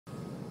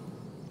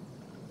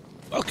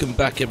Welcome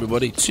back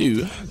everybody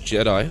to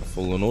Jedi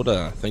Fallen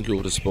Order. Thank you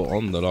all for the support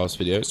on the last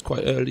video. It's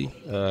quite early,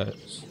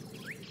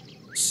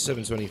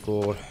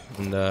 7:24,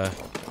 and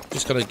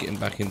just kind of getting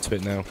back into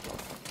it now.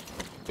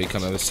 Be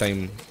kind of the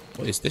same.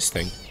 What is this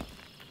thing?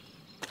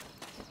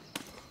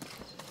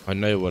 I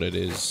know what it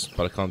is,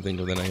 but I can't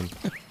think of the name.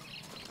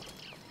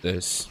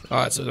 This.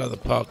 Ah, it's another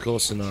parkour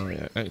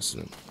scenario.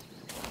 Excellent.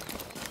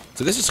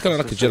 So this is kind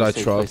of like a Jedi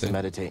trial thing.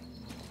 Meditate.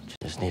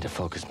 Just need to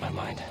focus my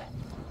mind.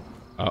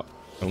 Oh,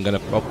 I'm gonna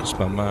focus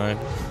my mind.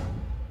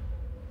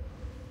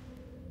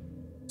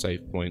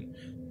 Save point.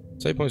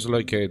 Save points are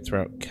located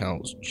throughout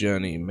Cal's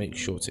journey. Make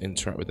sure to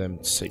interact with them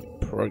to save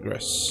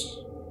progress.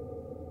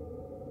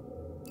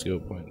 Skill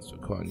points to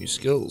acquire new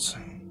skills.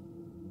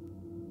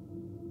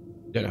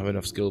 Don't have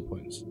enough skill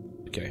points.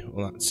 Okay,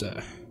 well that's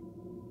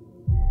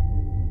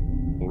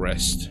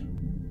rest.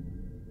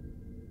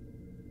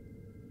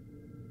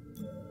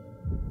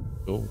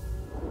 Cool.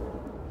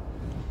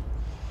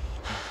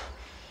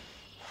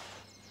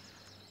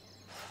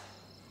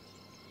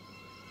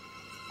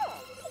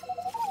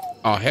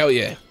 Oh hell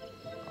yeah!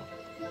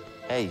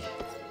 Hey,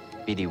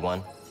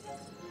 BD-1.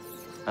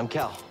 I'm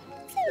Cal.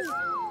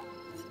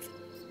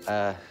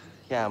 Yeah,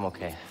 I'm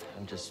okay.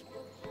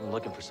 I'm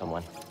looking for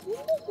someone.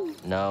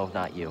 No,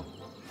 not you.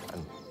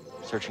 I'm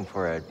searching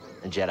for a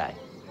Jedi,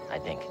 I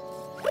think.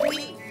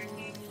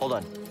 Hold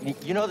on.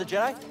 You know the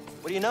Jedi?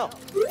 What do you know?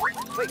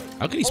 Wait.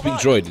 How can he speak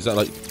droid? Is that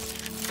like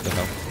what the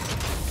hell?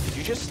 Did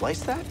you just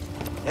slice that?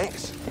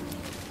 Thanks.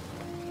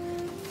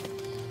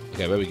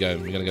 Okay, where we go?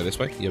 We're gonna go this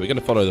way? Yeah, we're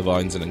gonna follow the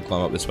vines and then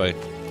climb up this way.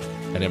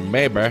 And then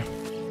maybe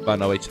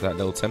find our way to that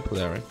little temple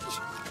there, right?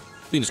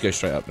 We can just go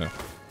straight up now.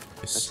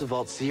 That's the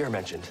vault Seer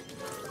mentioned.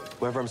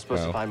 Whoever I'm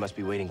supposed to find must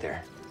be waiting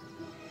there.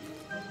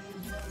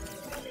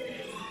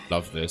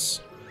 Love this.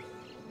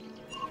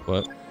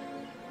 What?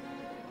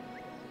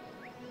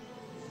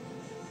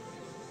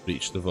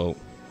 Reach the vault.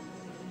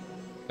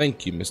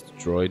 Thank you, Mr.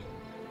 Droid.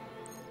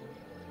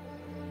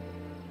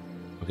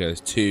 Okay,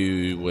 there's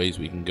two ways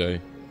we can go.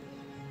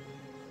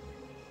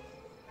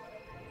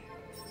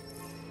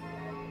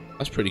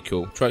 That's pretty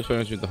cool. Try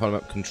experimenting with the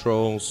holomap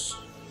controls.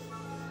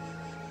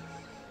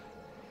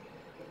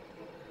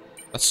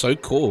 That's so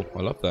cool.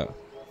 I love that.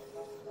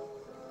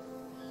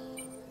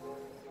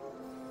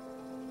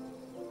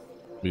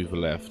 Move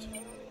left.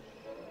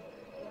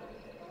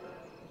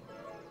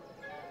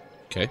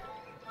 Okay.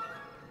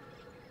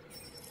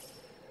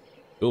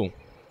 Cool.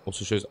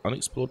 Also shows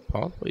unexplored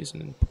pathways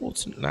and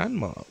important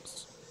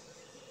landmarks.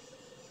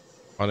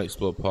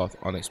 Unexplored path,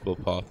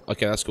 unexplored path.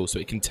 Okay, that's cool. So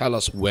it can tell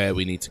us where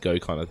we need to go,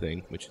 kind of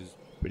thing, which is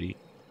pretty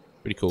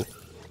cool.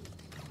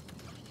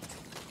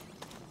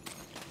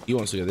 He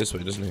wants to go this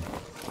way, doesn't he?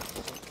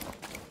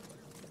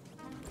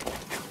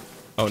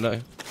 Oh no!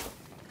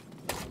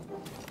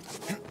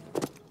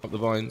 Up the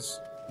vines.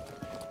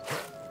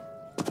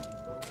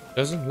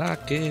 Doesn't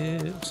like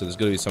it. So there's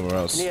got to be somewhere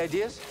else. Any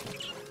ideas?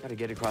 Gotta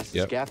get across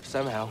this gap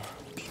somehow.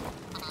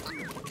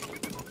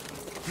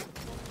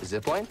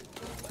 Zipline?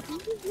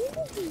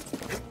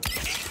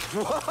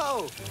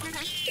 Whoa!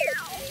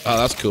 Oh,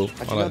 that's cool.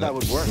 How'd you know that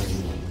would work?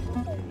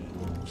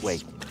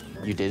 Wait,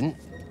 you didn't?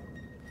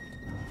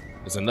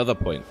 There's another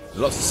point. There's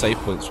lots of save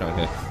points around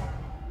here.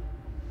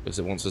 Because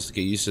it wants us to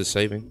get used to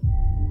saving.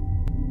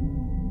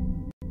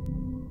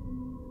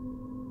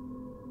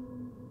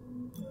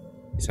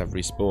 These have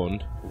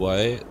respawned.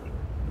 Wait.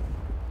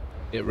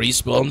 It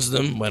respawns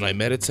them when I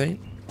meditate.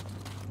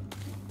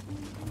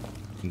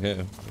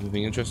 Yeah,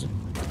 anything interesting?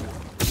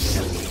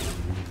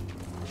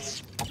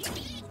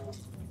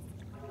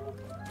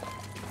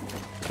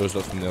 Goes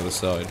off from the other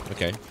side.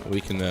 Okay, we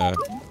can.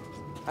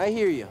 I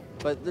hear you,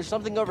 but there's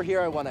something over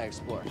here I want to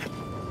explore.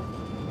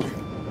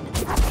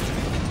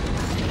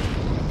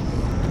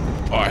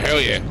 Oh hell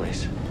yeah!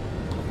 Place.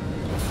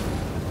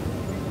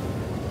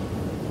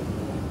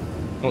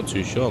 Not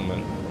too sure, man.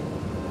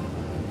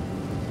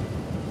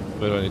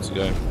 Where do I need to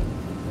go?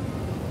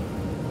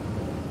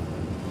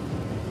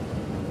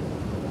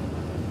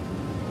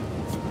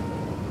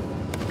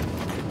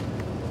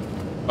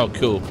 Oh,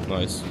 cool.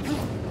 Nice.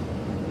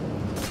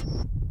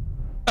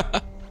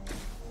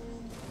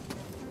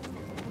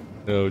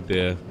 Oh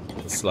dear.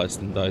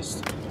 Sliced and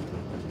diced.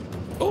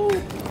 Oh!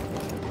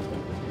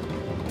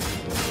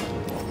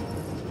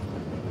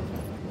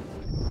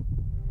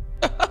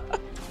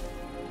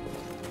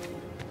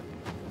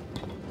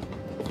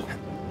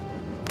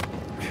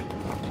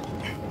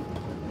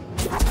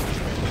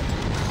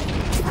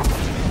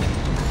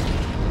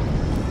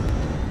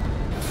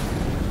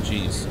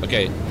 Jeez.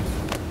 Okay.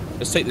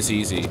 Let's take this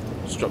easy.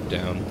 Just drop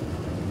down.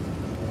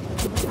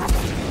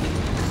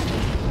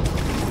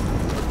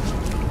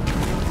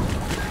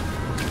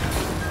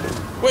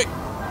 Wait!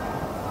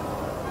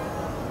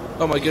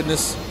 Oh my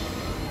goodness.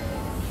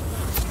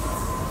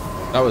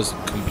 That was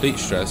complete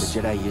stress.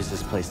 The Jedi used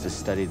this place to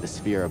study the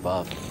sphere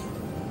above.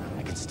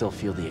 I can still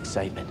feel the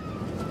excitement.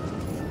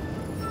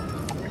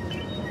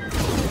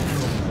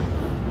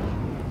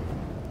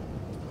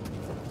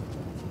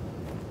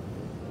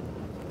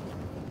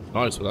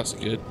 Nice, well that's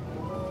good.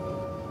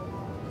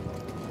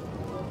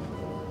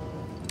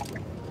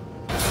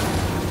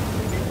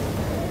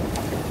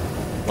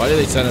 Why did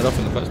they turn it off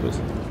in the first place?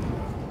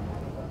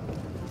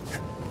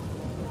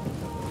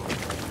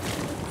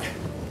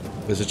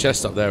 There's a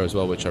chest up there as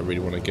well, which I really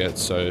want to get,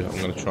 so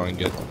I'm going to try and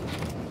get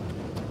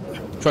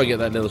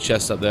that little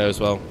chest up there as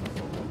well.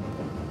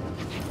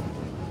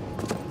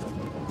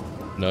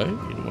 No,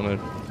 you don't want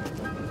to.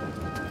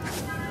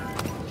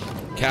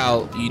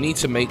 Cal, you need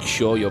to make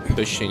sure you're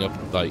pushing up,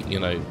 like, you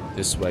know,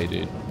 this way,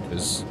 dude.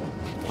 Because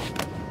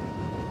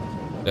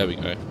there we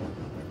go.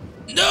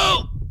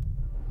 No.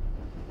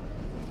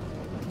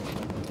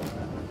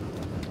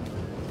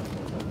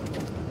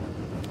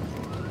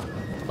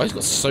 Oh, he's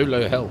got so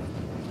low health.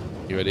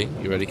 You ready?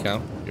 You ready,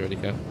 Cal? You ready,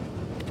 Cal?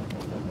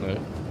 No? You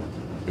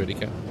ready,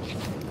 Cal?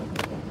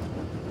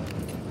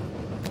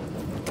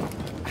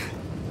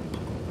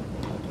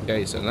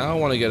 Okay, so now I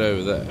want to get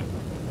over there.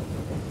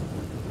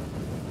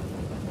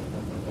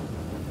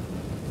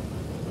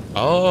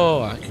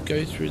 Oh, I could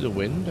go through the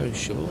window,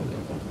 surely.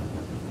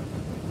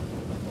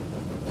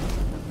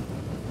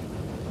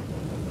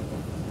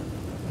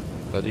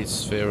 Bloody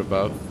sphere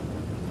above.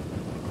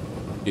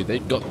 Dude,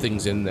 they've got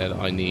things in there that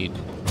I need.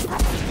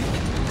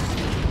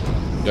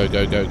 Go,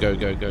 go, go, go,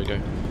 go, go, go.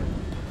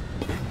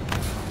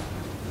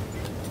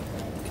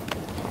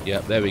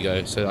 Yep, there we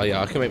go. So,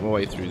 yeah, I can make my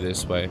way through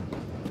this way.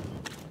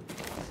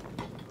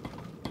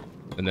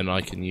 And then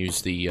I can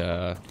use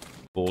the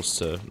force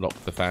to lock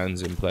the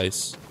fans in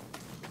place.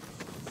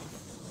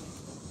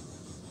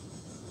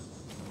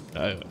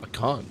 No, I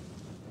can't.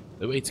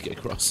 No way to get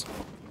across.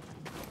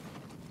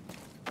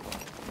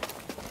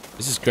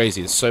 This is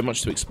crazy. There's so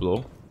much to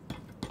explore.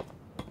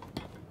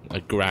 A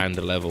grand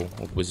level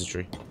of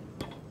wizardry.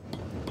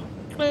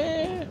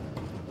 You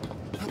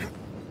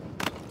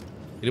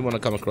didn't want to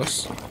come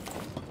across?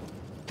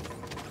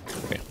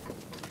 Okay.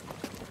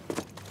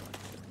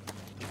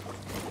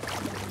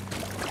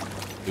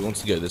 He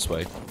wants to go this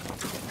way.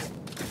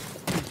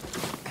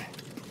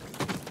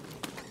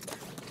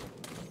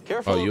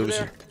 Careful over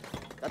there.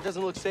 That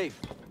doesn't look safe.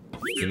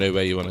 You know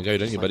where you want to go,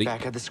 don't you, buddy?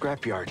 Back at the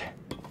scrapyard.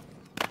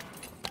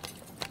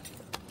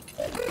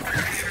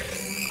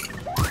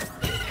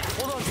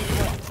 Hold on,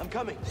 BD-1. I'm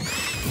coming.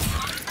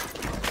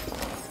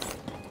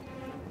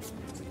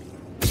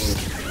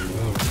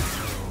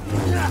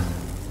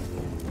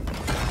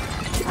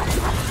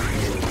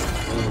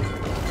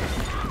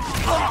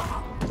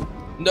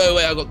 No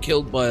way, I got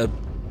killed by a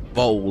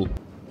bowl.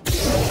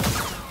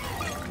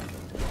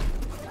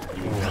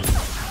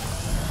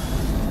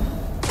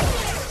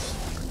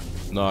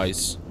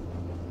 Nice.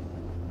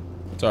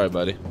 Sorry,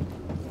 buddy.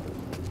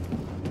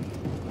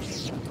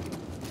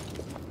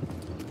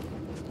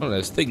 Oh,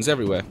 there's things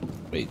everywhere.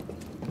 Wait.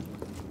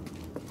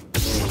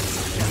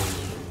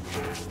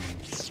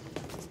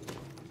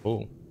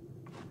 Oh.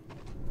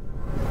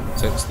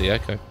 Sense the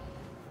echo.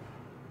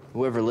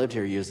 Whoever lived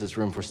here used this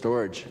room for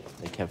storage.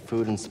 They kept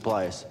food and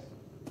supplies.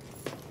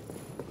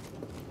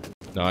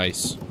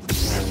 Nice.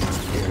 Is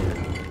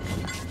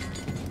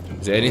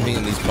there anything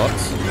in these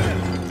pots? Is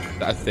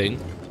that a thing?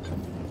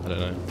 I don't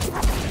know.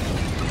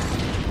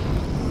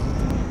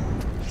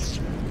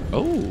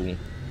 Oh.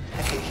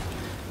 Hey,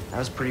 that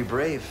was pretty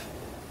brave.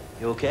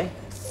 You okay?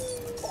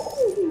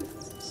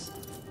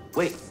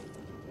 Wait,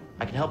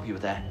 I can help you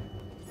with that.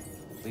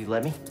 Will you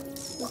let me?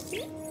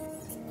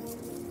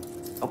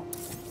 Oh,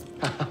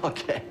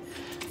 okay.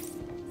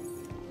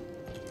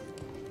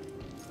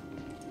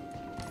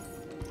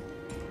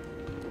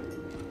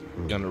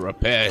 Gonna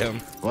repair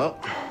him. Well,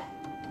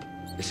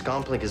 your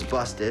scomplink is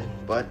busted,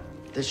 but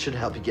this should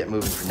help you get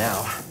moving for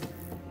now.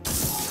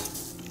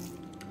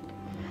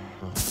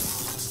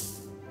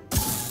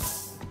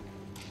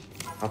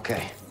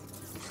 Okay,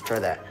 try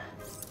that.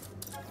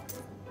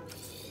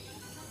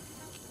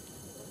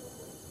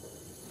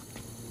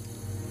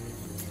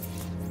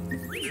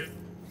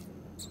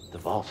 The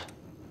vault.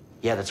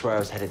 Yeah, that's where I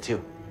was headed to.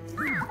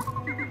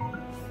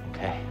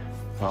 Okay,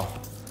 well,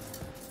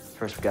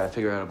 first we gotta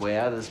figure out a way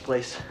out of this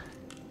place.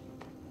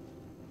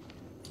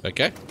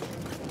 Okay.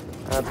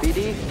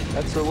 BD,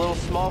 that's a little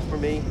small for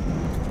me.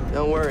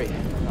 Don't worry,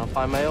 I'll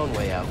find my own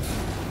way out.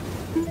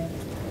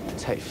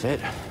 Tight fit,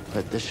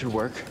 but this should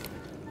work.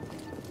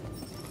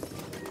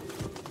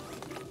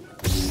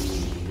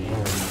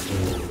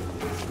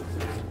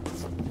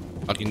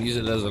 I can use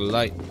it as a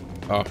light.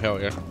 Oh, hell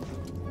yeah.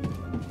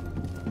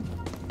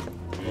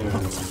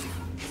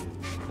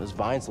 Those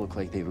vines look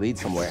like they lead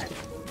somewhere.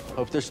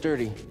 Hope they're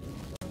sturdy.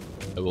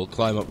 I will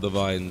climb up the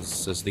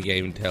vines as the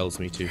game tells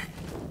me to.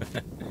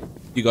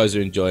 If you guys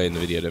are enjoying the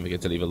video, don't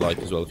forget to leave a like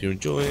as well if you're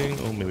enjoying,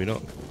 or maybe not.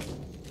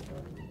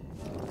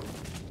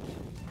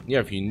 Yeah,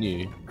 if you're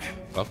new,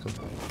 welcome.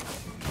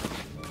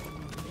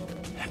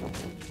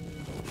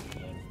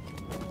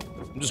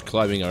 I'm just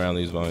climbing around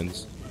these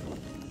vines.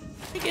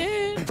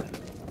 Again.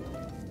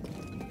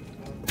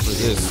 What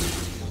is this?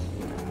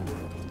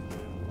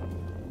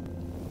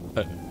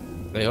 Oh,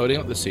 are they holding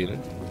up the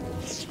ceiling?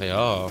 They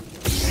are.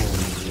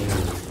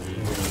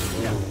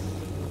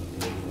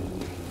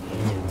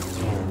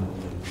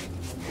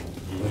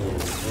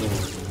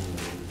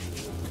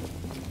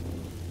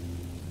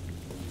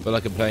 I feel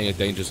like I'm playing a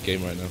dangerous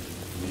game right now.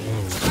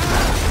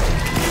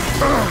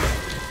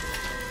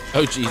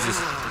 Oh, Jesus.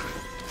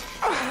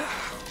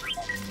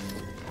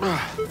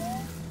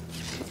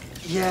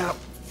 Yeah,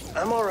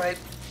 I'm all right.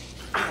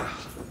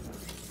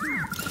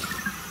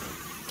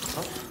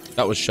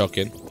 That was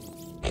shocking.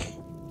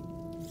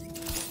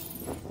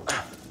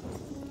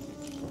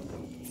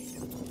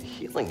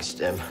 Healing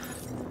stem.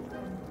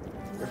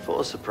 They're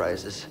full of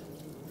surprises.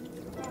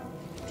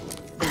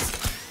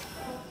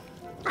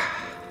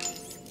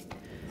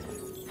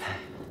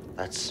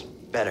 That's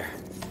better.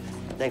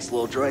 Thanks,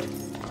 little droid.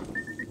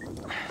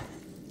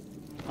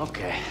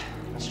 Okay,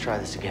 let's try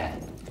this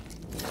again.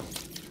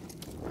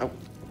 Oh,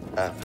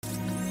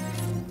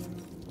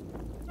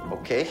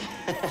 okay.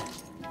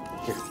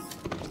 Here,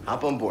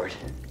 hop on board.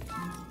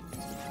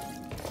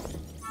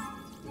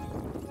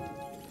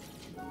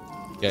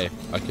 Okay,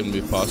 I can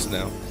move past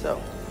now. So,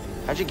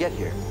 how'd you get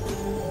here?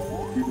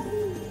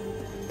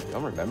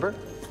 Don't remember?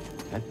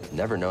 I've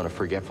never known a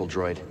forgetful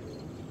droid.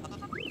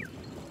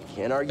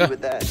 Can't argue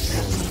with that.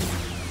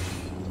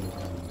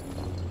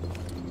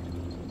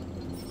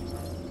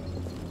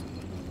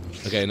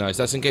 Okay, nice.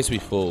 That's in case we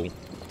fall.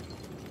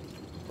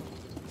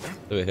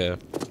 Over here.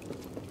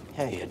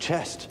 Hey, a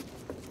chest.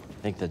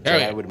 Think the There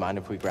we Jedi go. would mind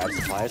if we grab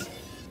supplies?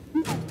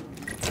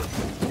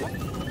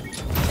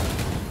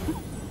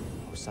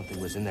 Oh, something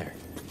was in there.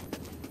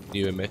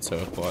 New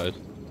emitter acquired.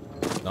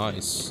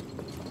 Nice.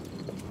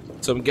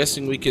 So I'm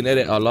guessing we can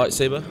edit our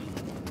lightsaber.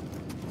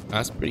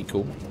 That's pretty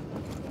cool.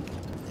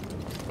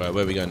 Right,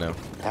 where we go now?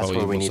 That's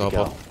where we need to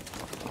go.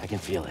 I can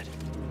feel it.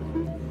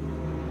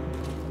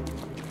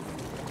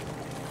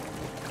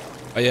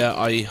 Oh, yeah,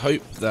 I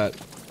hope that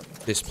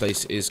this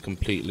place is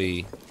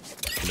completely,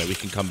 you know, we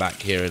can come back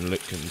here and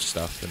look and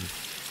stuff, and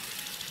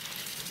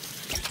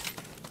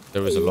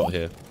there is a lot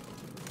here.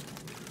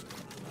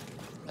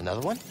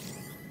 Another one?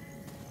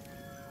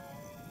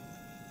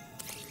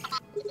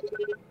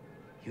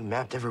 You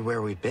mapped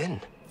everywhere we've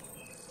been.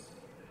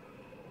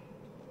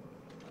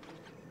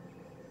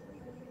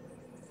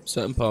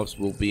 Certain paths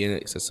will be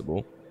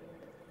inaccessible.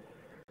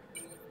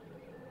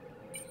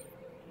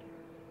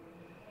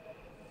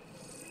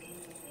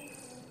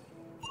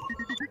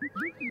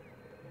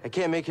 I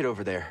can't make it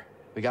over there.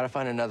 We gotta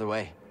find another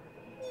way.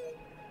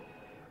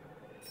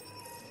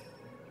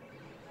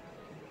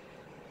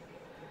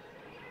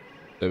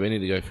 So we need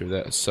to go through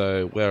that.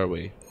 So where are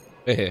we?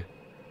 We're here.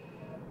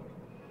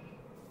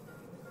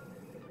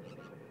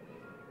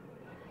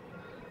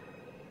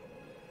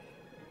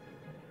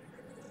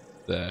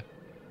 There.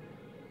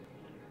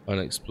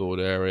 Unexplored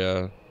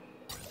area.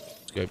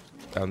 Let's go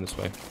down this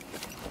way.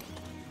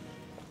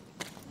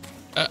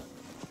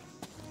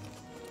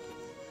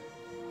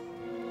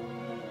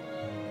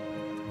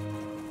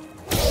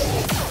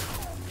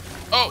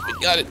 Oh, we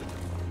got it.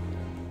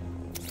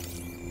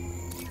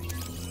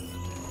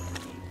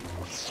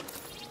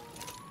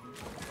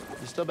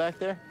 You still back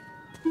there?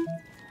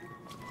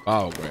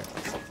 Oh, great.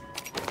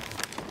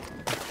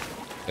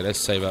 Okay, let's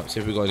save up. See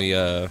if we got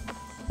any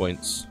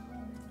points.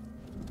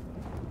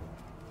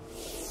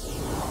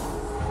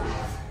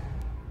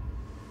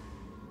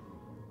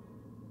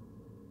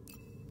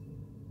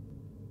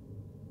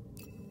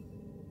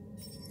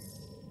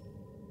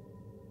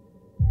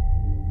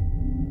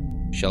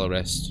 Shall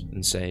rest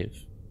and save.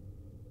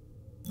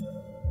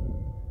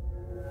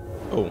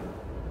 Oh.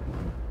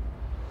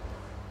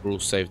 We're all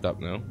saved up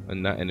now,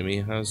 and that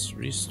enemy has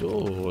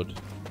restored.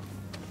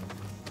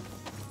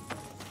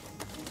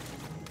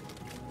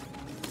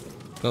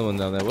 Another one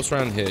down there. What's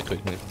around here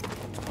quickly?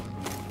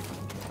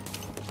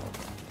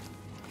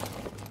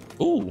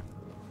 Ooh.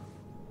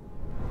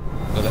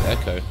 Another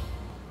echo.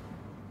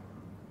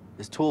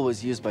 This tool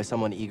was used by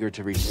someone eager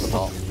to reach the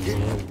vault.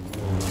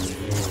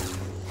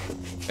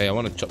 Hey, I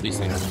want to chop these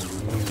things.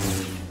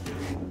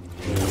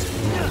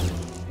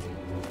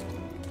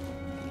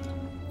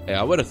 Hey,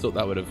 I would have thought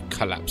that would have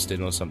collapsed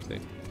in or something.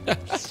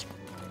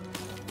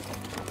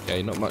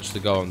 Okay, not much to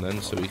go on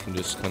then, so we can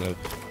just kind of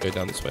go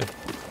down this way.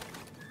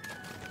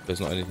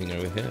 There's not anything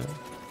over here.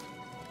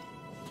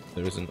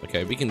 There isn't.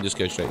 Okay, we can just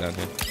go straight down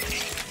here.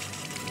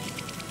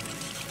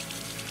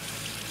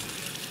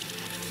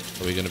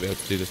 Are we going to be able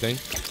to do the thing?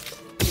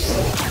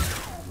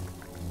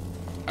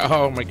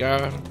 Oh my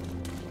god.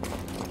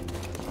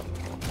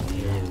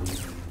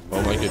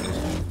 Oh my goodness.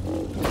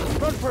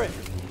 Run for it!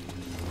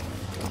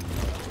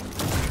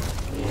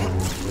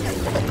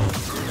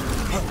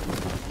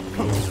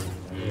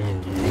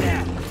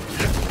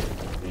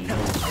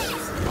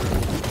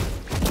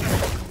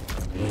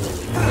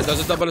 It does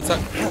a double attack.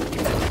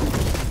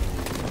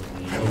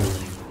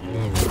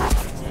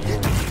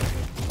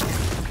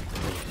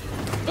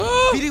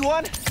 Oh!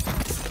 BD-1!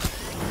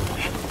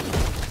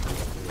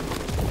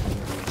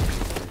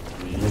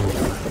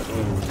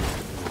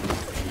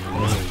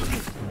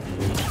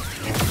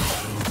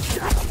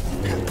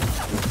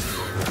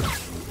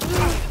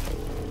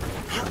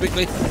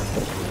 Quickly.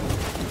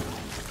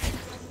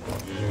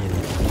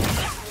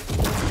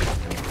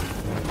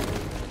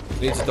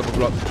 Needs a double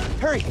block.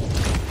 Hurry!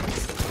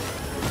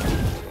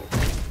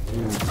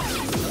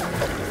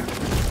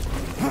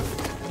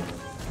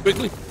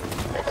 Quickly.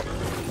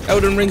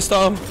 Elden Ring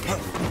style.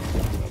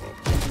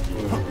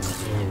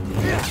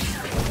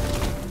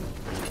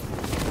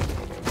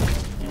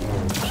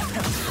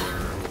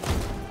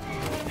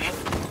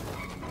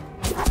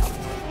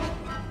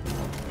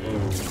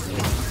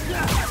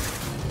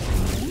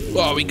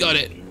 Oh, we got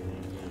it.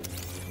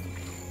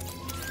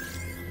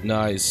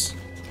 Nice.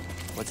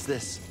 What's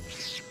this?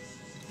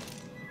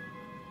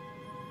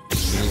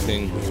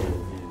 Anything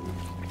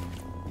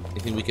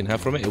we can have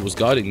from it? It was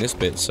guarding this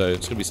bit, so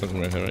it's gonna be something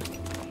around here, right?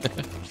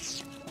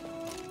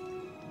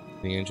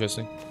 Anything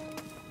interesting?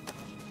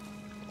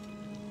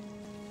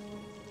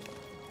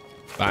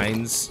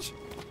 Vines.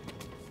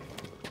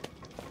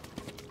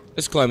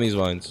 Let's climb these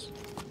vines.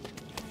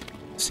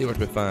 See what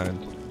we find.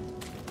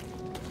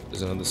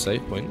 There's another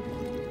save point.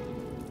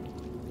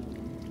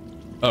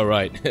 Oh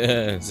right,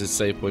 it's a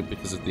save point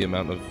because of the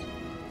amount of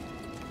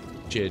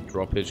sheer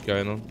droppage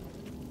going on.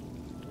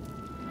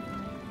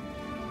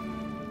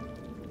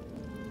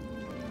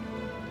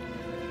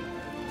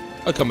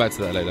 I'll come back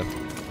to that later.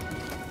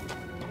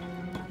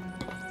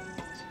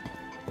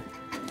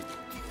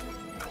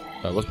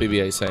 Right, what's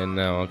BB-8 saying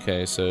now?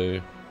 Okay,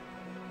 so...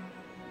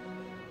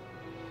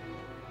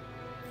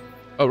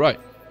 Oh, right.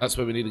 That's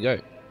where we need to go.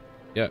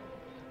 Yeah.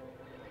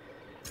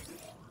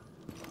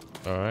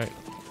 Alright.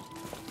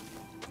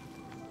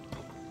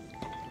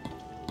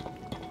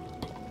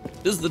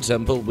 This is the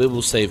temple. We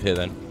will save here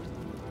then.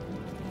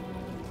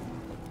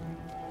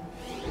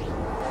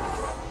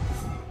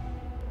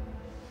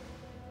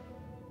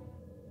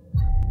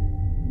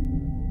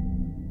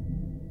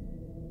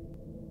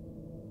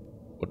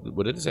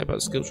 What did it say about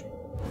the skill tree?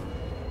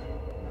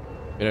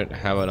 We don't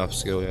have enough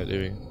skill yet, do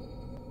we?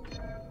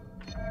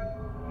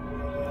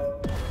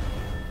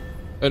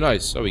 Oh,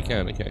 nice. Oh, we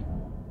can. Okay.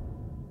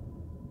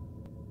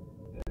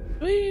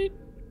 Sweet.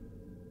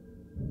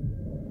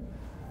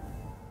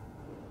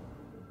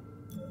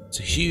 It's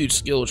a huge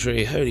skill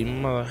tree. Holy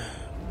mother.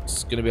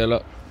 It's gonna be a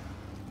lot.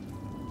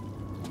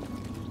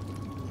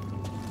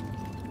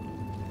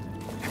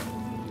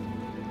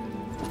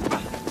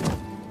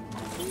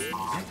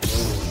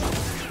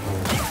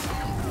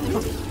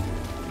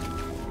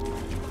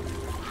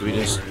 Do we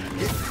just...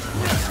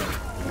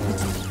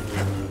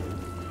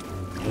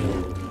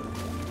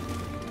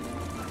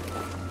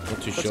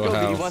 Not too sure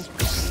how...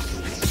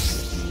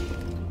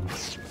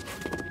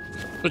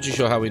 Not too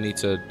sure how we need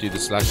to do the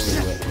slash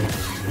thing, but...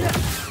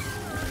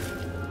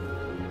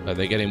 Oh,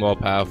 they're getting more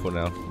powerful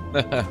now.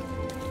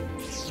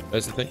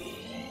 There's the thing.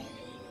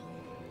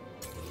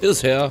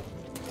 Feels here.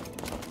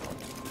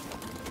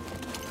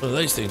 What are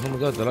those things? Oh my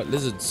god, they're like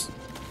lizards.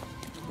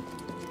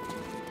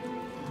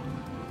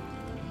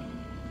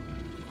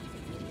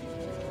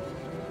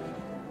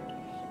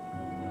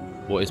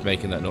 What is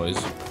making that noise?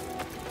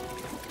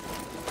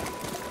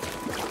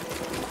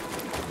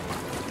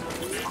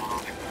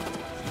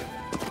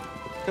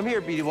 Come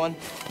here, BD-1.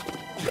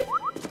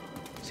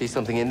 See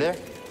something in there?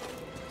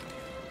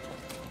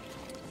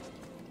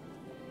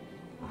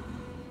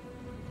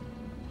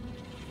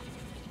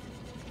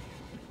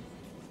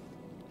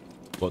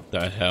 What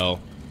the hell?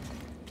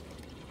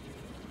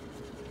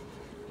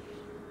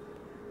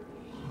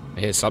 I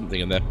hear something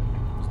in there.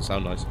 Doesn't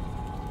sound nice.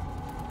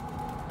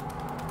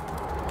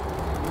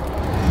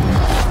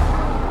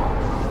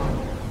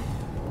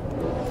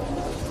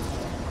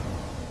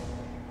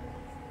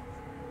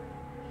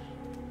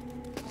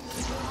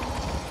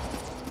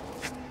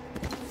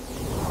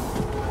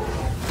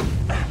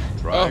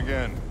 Try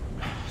again.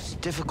 It's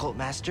difficult,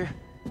 Master.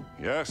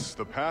 Yes,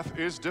 the path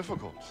is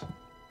difficult.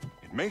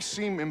 It may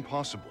seem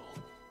impossible,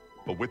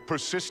 but with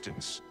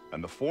persistence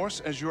and the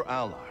Force as your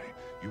ally,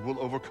 you will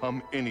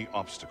overcome any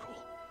obstacle.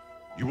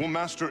 You will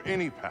master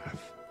any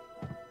path.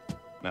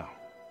 Now,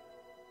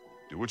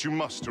 do what you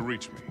must to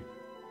reach me.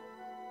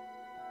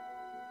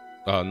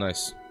 Oh,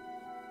 nice.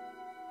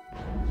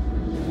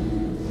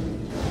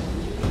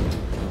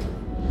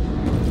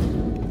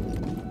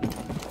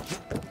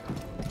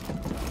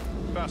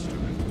 Faster,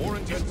 more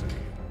intensity.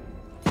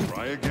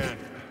 Try again.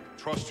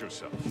 Trust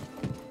yourself.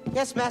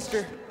 Yes,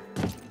 Master.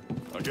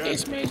 Again.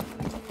 Yes, mate.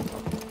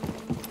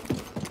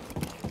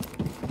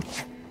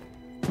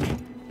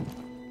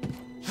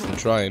 I'm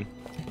trying.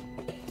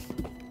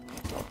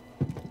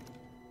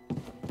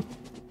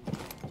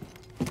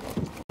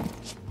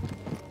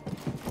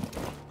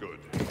 Good.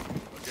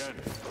 Again.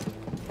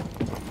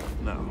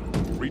 Now,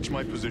 reach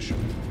my position.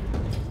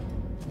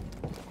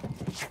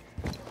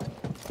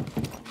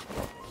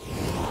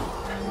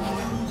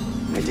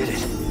 I did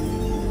it.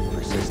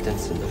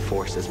 Persistence and the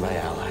Force is my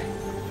ally.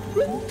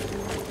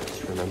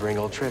 Just remembering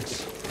old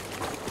tricks.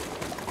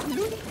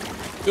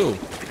 Cool.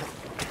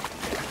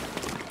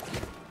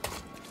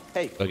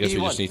 Hey, I guess we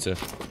BD-1. just need to...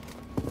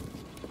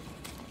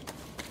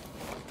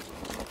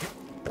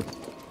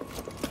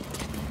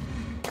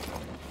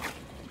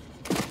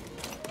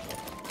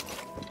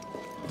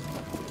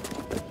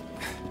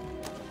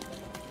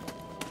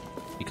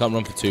 He can't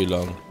run for too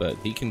long, but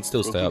he can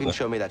still Think stay you up can there.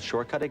 show me that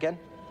shortcut again?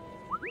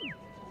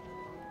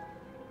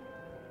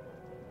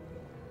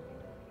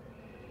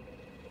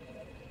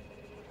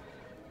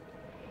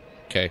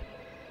 Okay.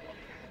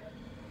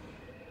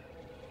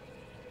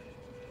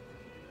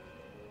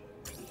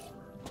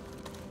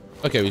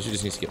 Okay, we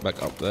just need to get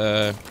back up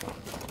there.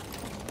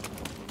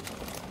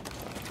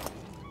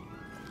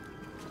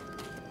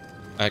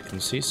 I can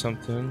see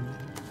something.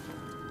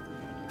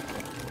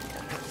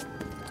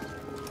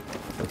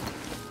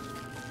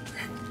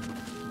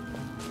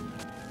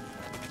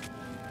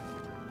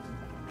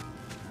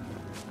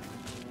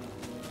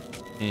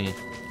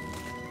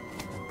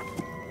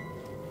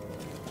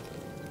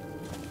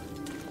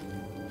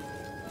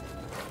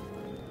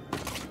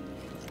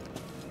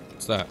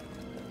 What's that?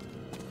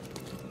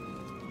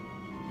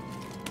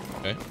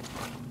 Okay.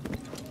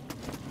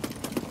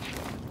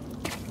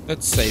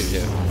 Let's save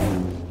here.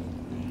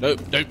 Nope,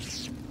 nope.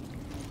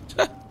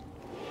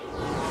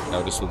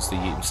 Now just wants to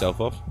eat himself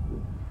off.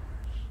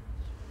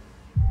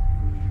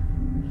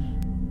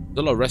 There's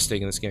a lot of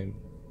resting in this game.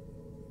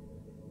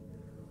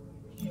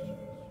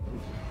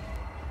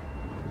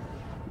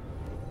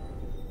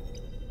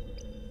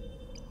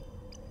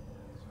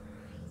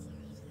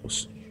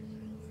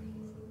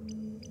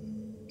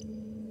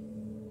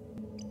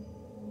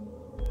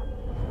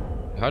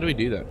 How do we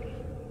do that?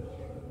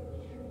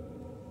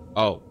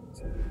 Oh,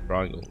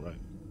 triangle, right.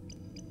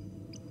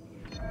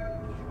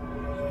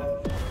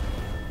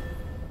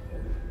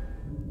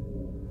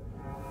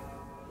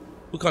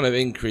 We'll kind of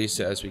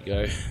increase it as we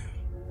go.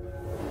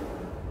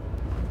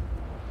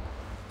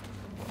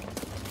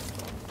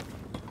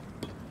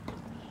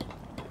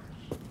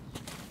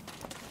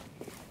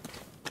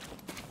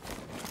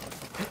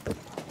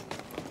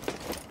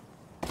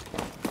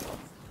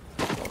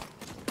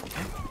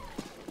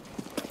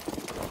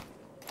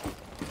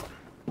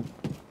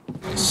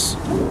 Nice.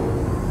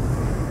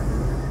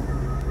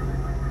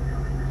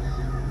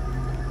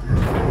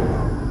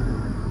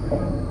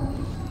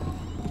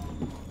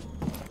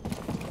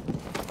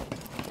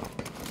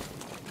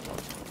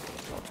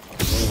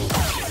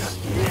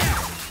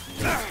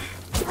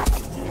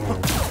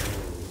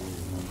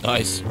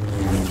 Nice.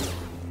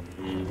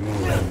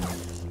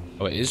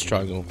 Oh, it is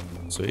triangle.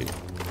 Sweet.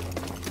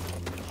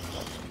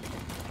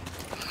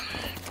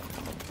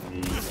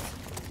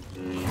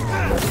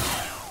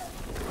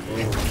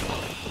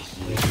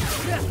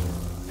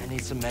 I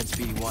need some meds,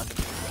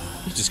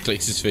 BD-1. He just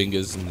clicks his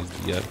fingers and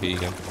yeah, here you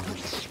go.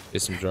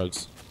 Here's some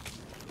drugs.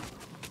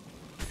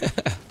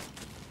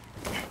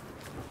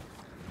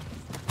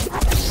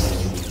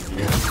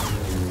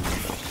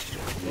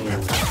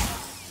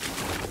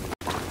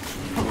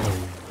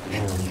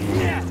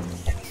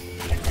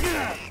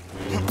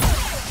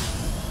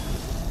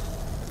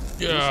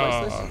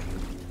 Yeah.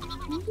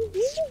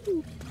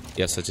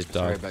 Yes, I just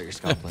Sorry died. about your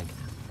scuffling.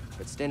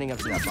 But standing up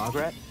to that bog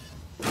rat,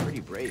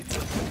 pretty brave.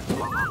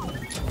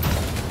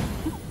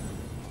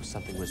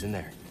 Something was in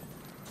there.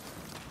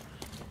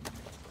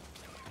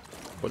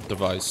 What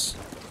device?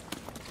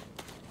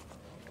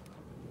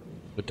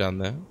 Put down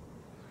there.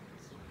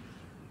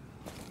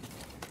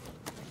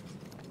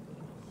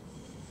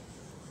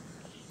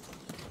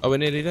 Oh, we're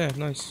nearly there.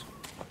 Nice.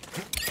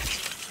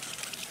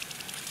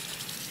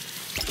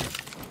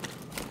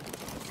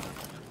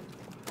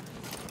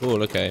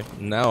 Cool, okay.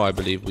 Now I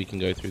believe we can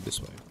go through this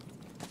way.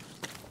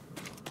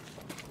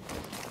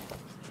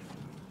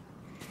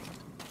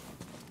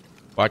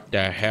 What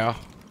the hell?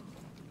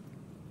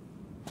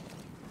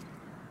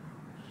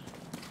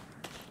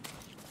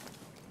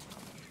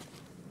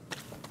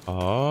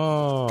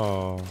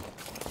 Oh.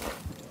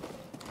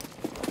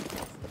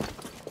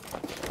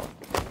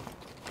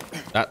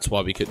 That's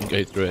why we couldn't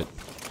go through it.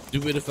 We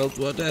would have fell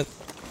to our death.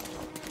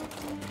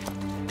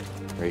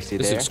 Racy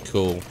This there. looks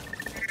cool.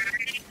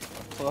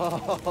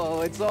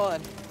 Oh, it's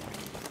on.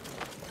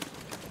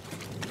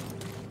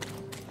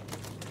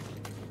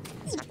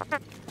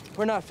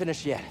 We're not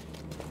finished yet.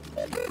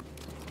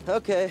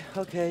 Okay,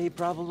 he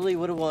probably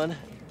would have won.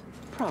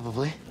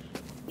 Probably.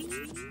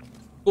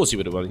 Of course he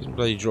would have won. He's a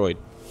bloody droid.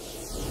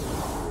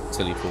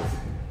 Silly fool.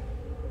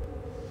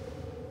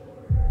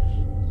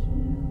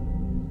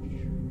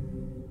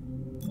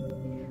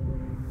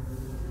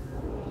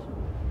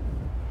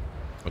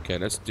 Okay,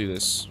 let's do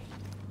this.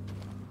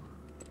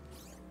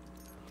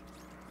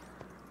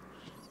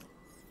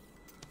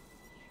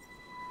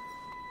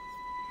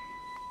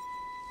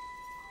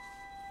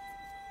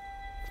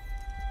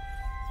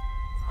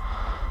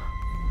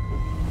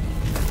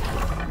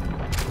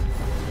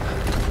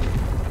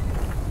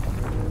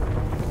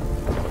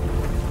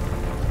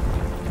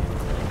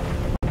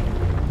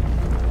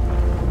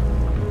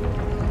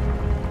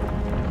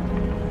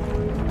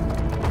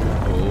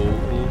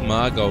 Oh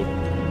my god.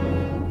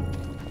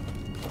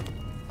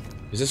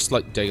 Is this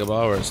like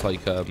Dagobah or it's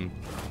like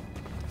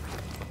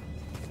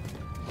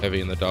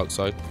heavy in the dark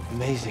side?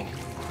 Amazing.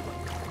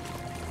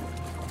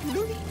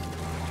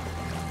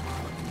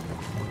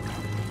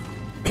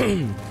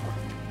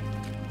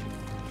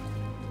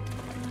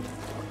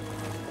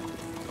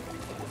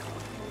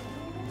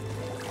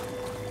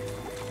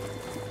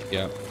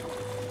 Yeah.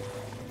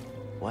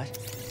 What?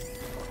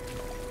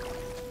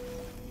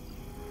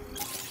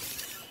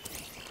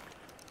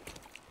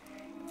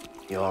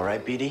 You all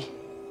right, BD?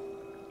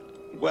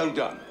 Well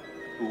done,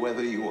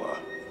 whoever you are.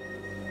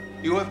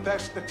 You have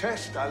passed the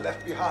test I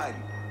left behind.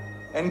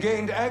 and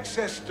gained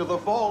access to the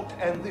vault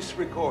and this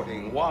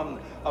recording, one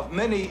of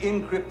many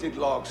encrypted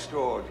logs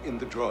stored in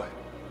the droid.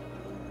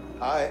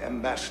 I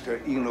am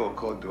Master Eno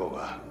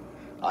Cordova.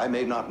 I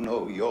may not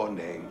know your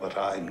name, but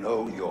I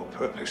know your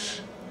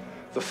purpose.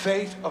 The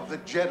fate of the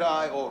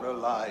Jedi Order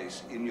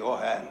lies in your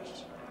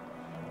hands.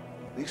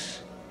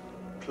 This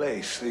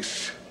place,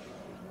 this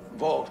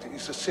vault,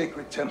 is a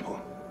sacred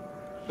temple,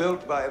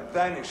 built by a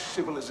vanished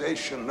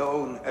civilization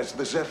known as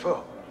the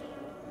Zepho.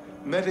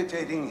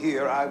 Meditating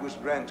here, I was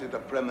granted a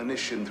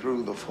premonition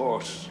through the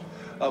Force,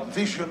 a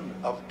vision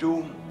of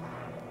doom.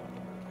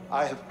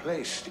 I have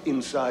placed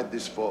inside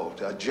this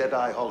vault a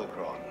Jedi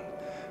holocron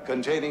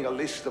containing a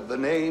list of the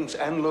names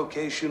and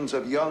locations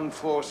of young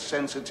Force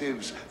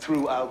sensitives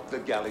throughout the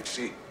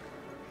galaxy.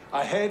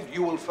 Ahead,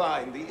 you will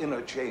find the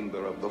inner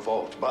chamber of the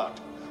vault, but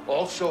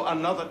also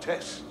another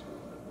test.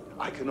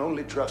 I can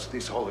only trust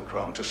this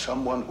holocron to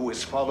someone who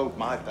has followed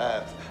my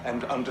path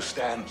and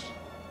understands.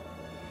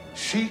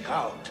 Seek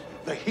out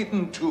the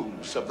hidden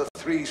tombs of the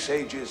three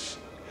sages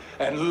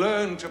and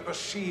learn to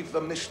perceive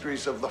the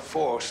mysteries of the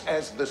Force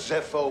as the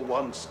Zepho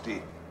once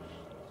did.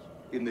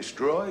 In this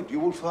droid, you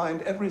will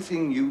find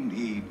everything you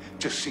need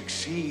to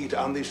succeed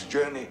on this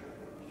journey.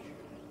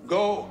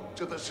 Go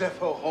to the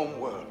Zepho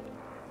homeworld.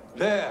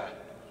 There,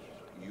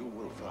 you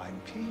will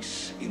find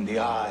peace in the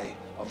eye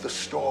of the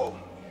storm.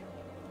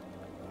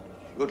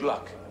 Good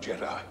luck,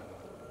 Jedi.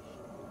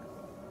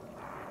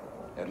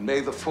 And may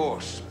the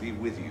Force be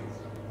with you.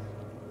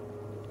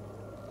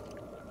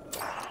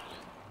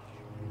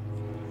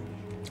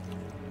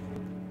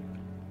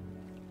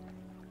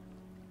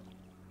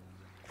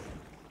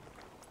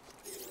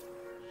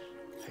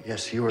 I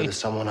guess you were the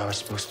someone I was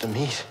supposed to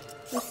meet.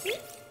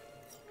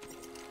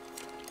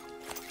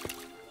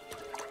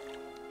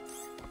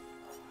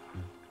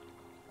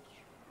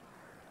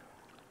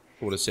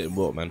 What a sitting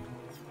walk, man.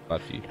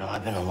 Bad for you. You know,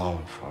 I've been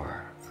alone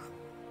for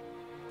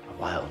a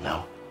while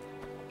now.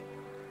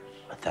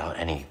 Without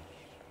any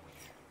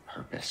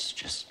purpose,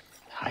 just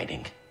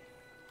hiding.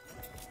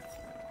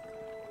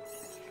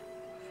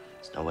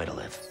 There's no way to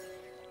live.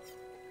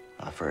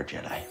 Not for a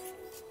Jedi.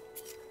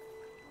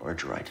 Or a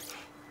droid.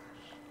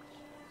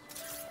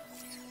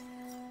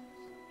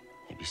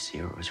 Maybe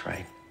Seer was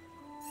right.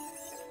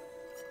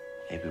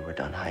 Maybe we're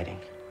done hiding.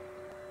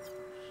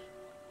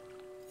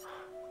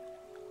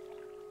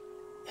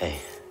 Hey,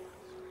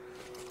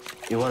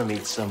 you want to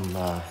meet some,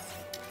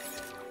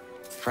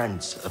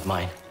 friends of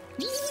mine?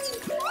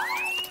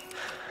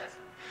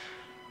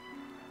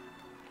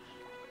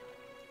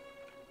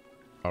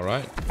 All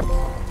right.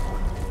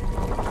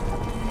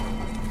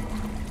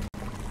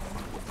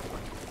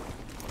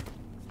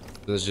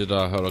 There's a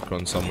Jedi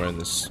holocron somewhere in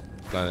this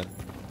planet.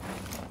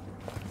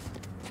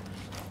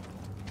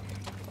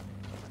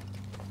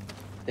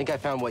 I think I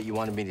found what you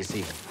wanted me to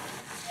see.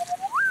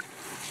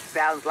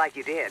 Sounds like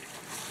you did.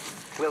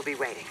 We'll be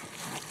waiting.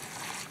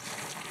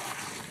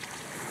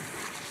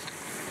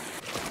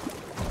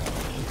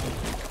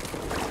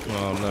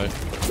 Oh no.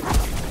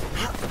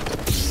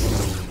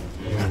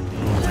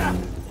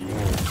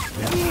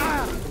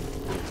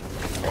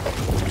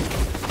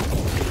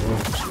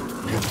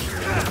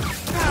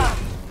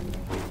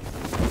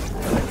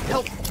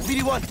 Help!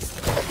 BD-1!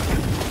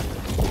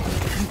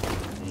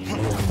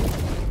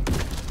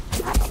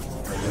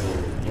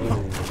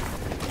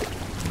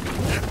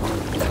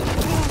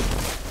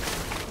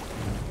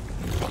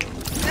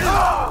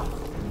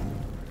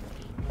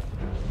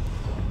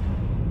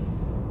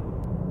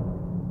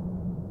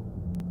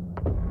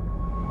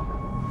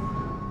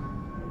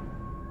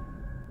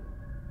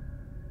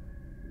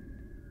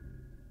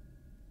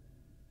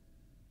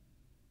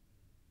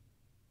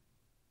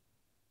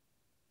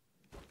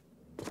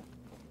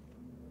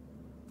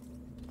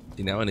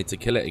 Now I need to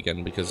kill it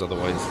again because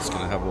otherwise it's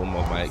going to have all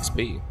of my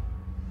XP.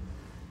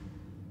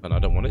 And I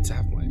don't want it to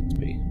have my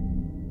XP.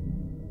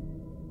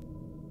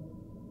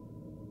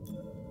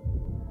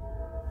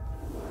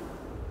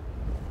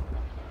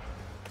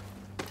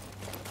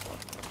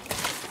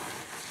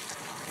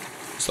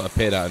 So I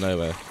appeared out of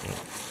nowhere.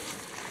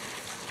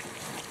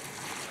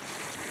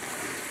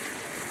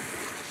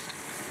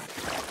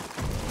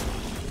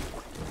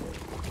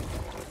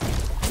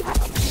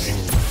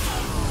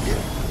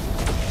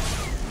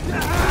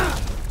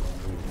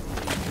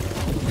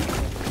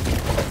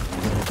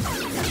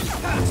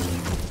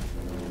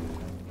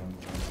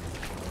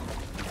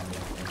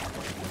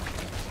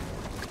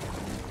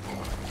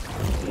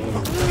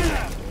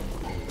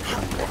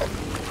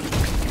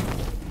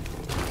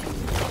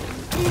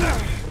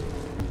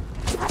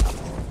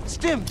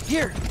 Stim,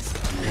 here!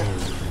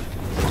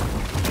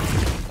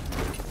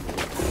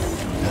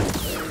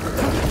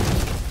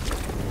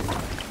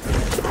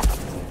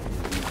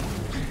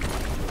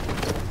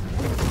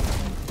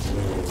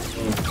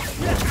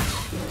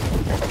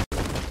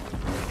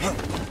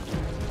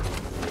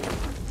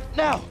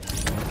 Now!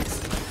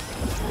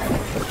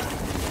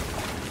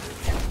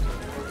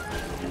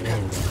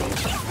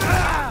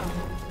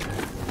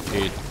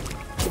 Dude.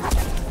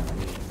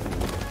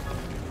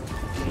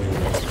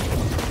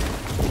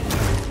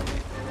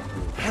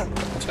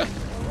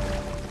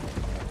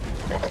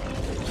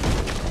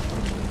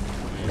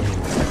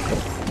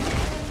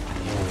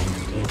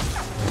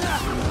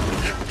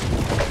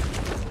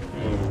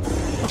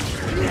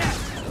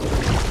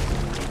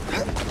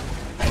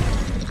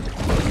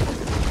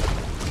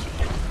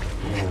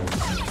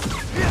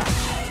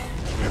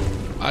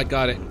 I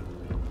got it.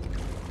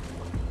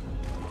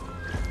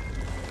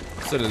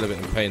 Still a little bit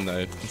in pain though.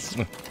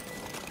 You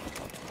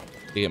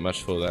get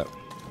much for that.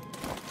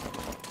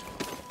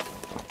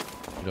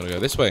 You gotta go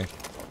this way.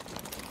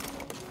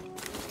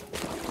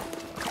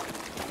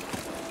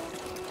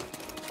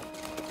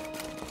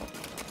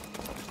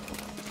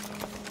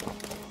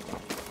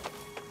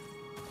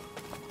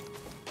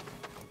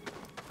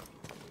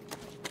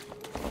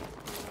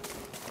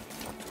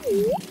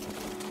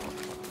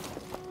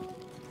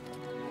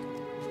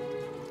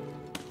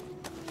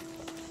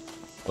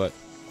 What?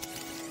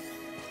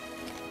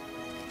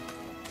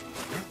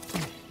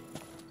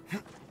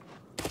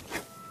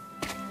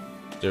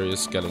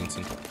 Serious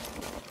skeleton.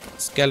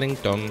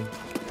 Skeleton.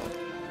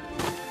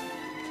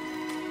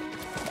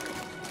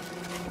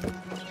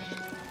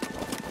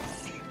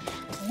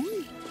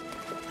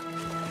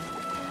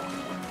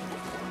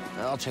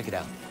 I'll check it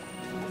out.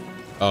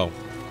 Oh.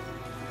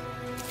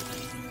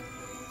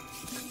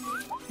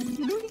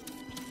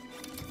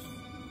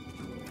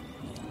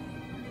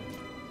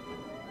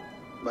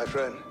 My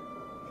friend,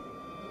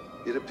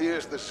 it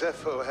appears the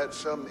Zepho had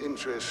some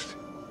interest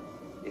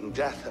in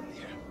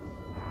Dathomir.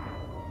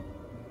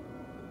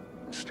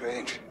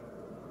 Strange.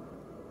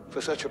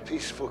 For such a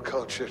peaceful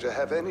culture to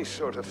have any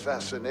sort of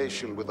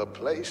fascination with a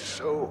place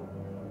so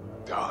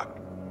dark.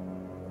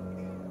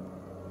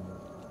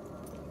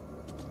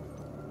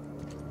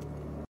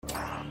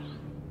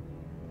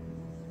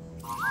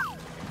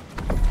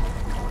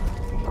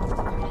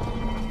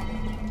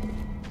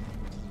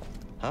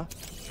 Huh?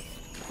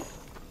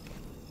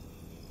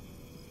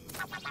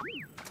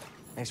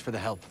 Thanks for the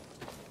help.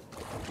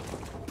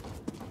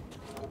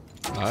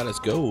 Alright, let's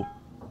go.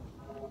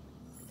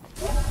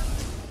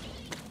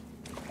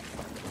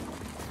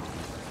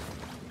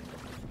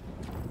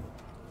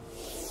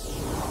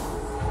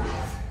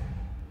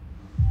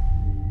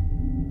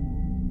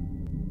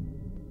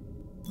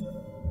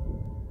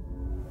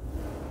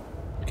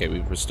 Okay,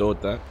 we've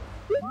restored that.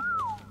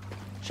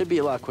 Should be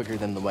a lot quicker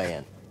than the way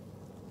in.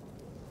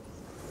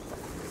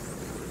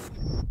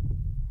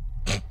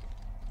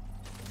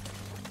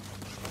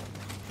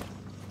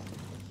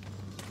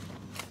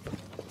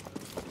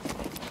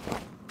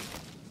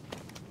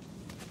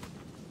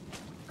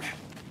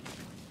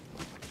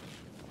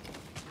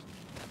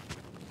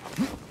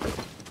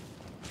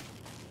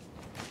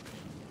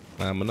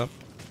 Up.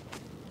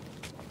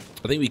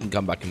 I think we can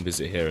come back and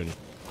visit here and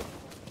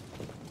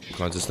all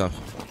kinds of stuff.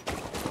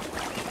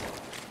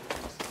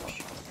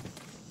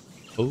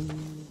 Oh,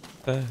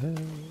 the hell.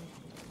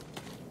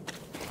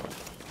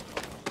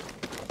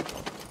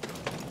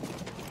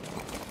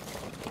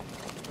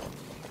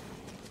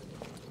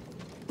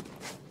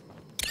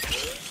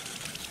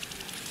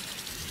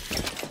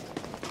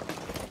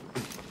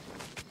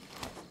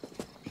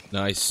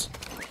 Nice.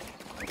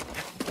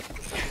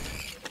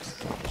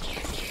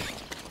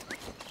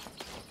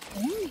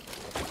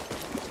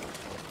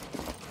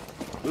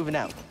 Moving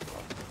out.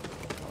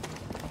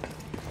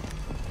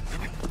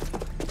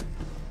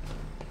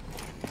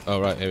 Oh,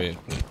 right, here we go.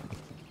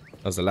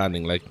 That was the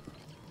landing leg.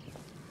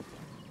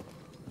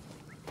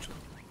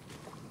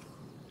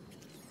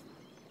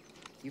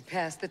 You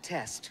passed the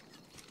test.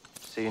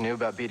 So you knew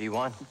about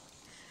BD-1?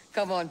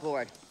 Come on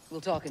board.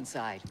 We'll talk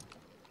inside.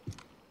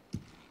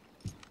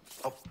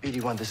 Oh,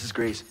 BD-1, this is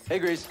Grease. Hey,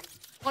 Grease.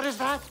 What is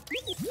that?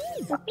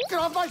 Get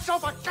off my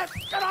sofa!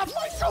 Get off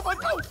my sofa!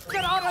 No!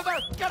 Get out of there!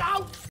 Get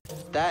out!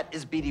 That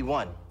is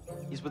BD-1.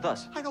 He's with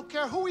us. I don't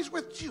care who he's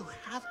with. Do you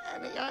have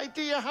any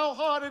idea how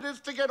hard it is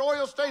to get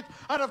oil stains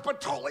out of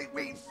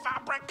petroleum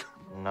fabric?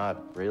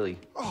 Not really.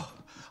 Oh,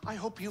 I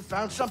hope you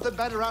found something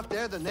better out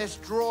there than this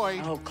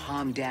droid. Oh,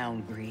 calm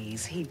down,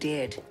 Grease. He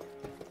did.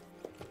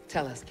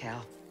 Tell us,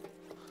 Cal.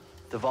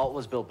 The vault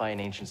was built by an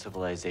ancient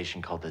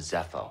civilization called the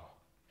Zepho.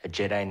 A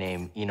Jedi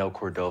named Eno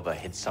Cordova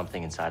hid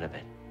something inside of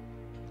it.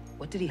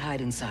 What did he hide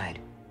inside?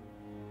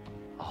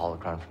 A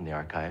holocron from the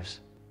archives.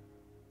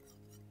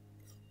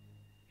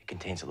 It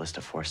contains a list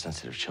of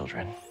Force-sensitive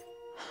children.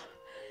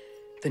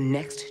 The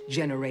next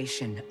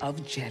generation of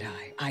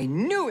Jedi. I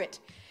knew it!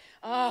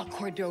 Oh,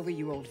 Cordova,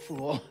 you old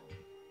fool.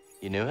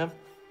 You knew him?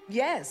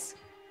 Yes,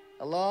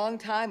 a long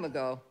time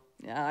ago.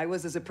 I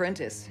was his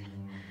apprentice.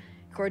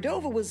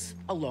 Cordova was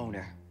a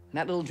loner.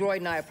 That little droid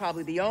and I are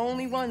probably the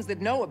only ones that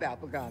know about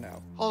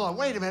Pagano. Hold on,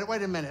 wait a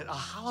minute. A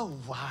hollow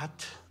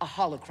what? A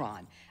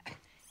holocron.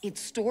 It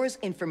stores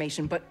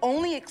information, but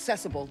only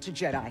accessible to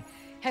Jedi.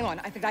 Hang on,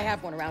 I think I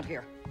have one around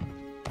here.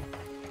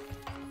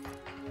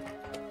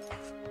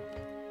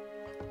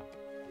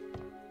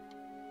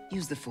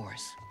 Use the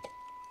Force.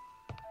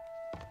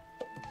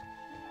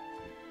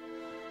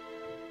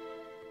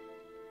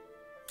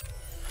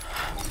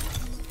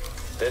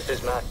 This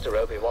is Master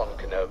Obi-Wan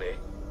Kenobi.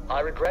 I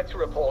regret to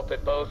report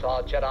that both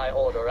our Jedi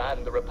Order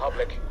and the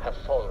Republic have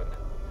fallen.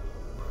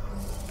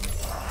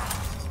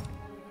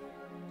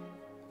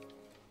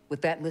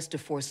 With that list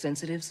of Force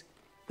sensitives,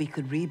 we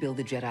could rebuild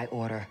the Jedi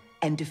Order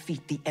and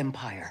defeat the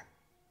Empire.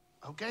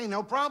 Okay,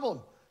 no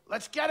problem.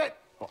 Let's get it.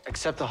 Well,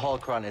 except the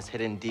holocron is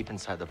hidden deep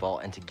inside the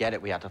vault, and to get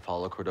it, we have to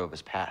follow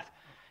Cordova's path.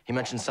 He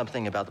mentioned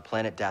something about the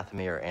planet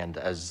Dathomir and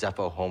a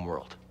Zepho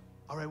homeworld.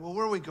 All right, well,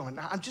 where are we going?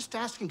 I'm just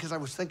asking because I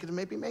was thinking of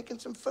maybe making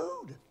some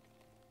food.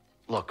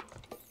 Look,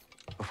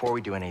 before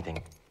we do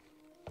anything,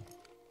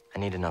 I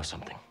need to know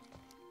something.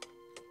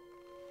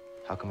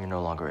 How come you're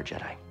no longer a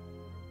Jedi?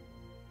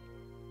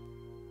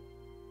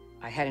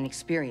 I had an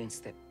experience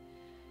that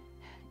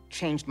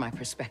changed my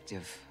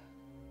perspective.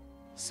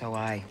 So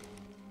I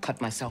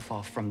cut myself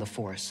off from the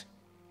Force.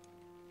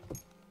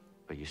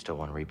 But you still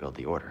want to rebuild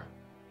the Order.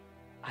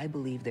 I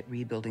believe that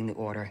rebuilding the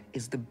Order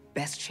is the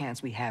best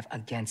chance we have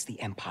against the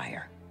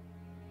Empire.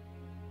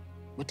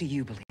 What do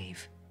you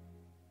believe?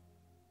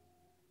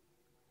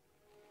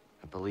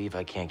 I believe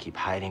I can't keep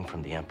hiding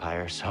from the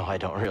Empire, so I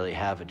don't really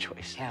have a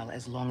choice. Cal,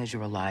 as long as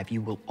you're alive,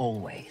 you will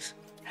always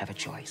have a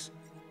choice.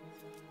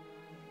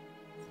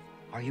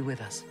 Are you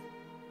with us?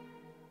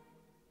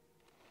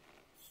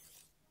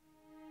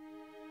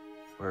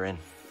 We're in.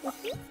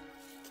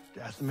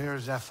 Dathomir or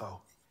Zepho,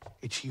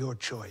 it's your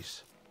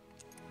choice.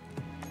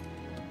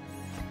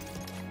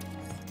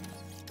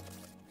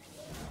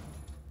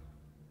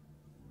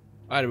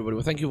 Alright everybody,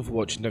 well thank you all for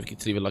watching. Don't forget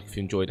to leave a like if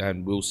you enjoyed,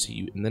 and we'll see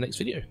you in the next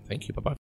video. Thank you, bye bye.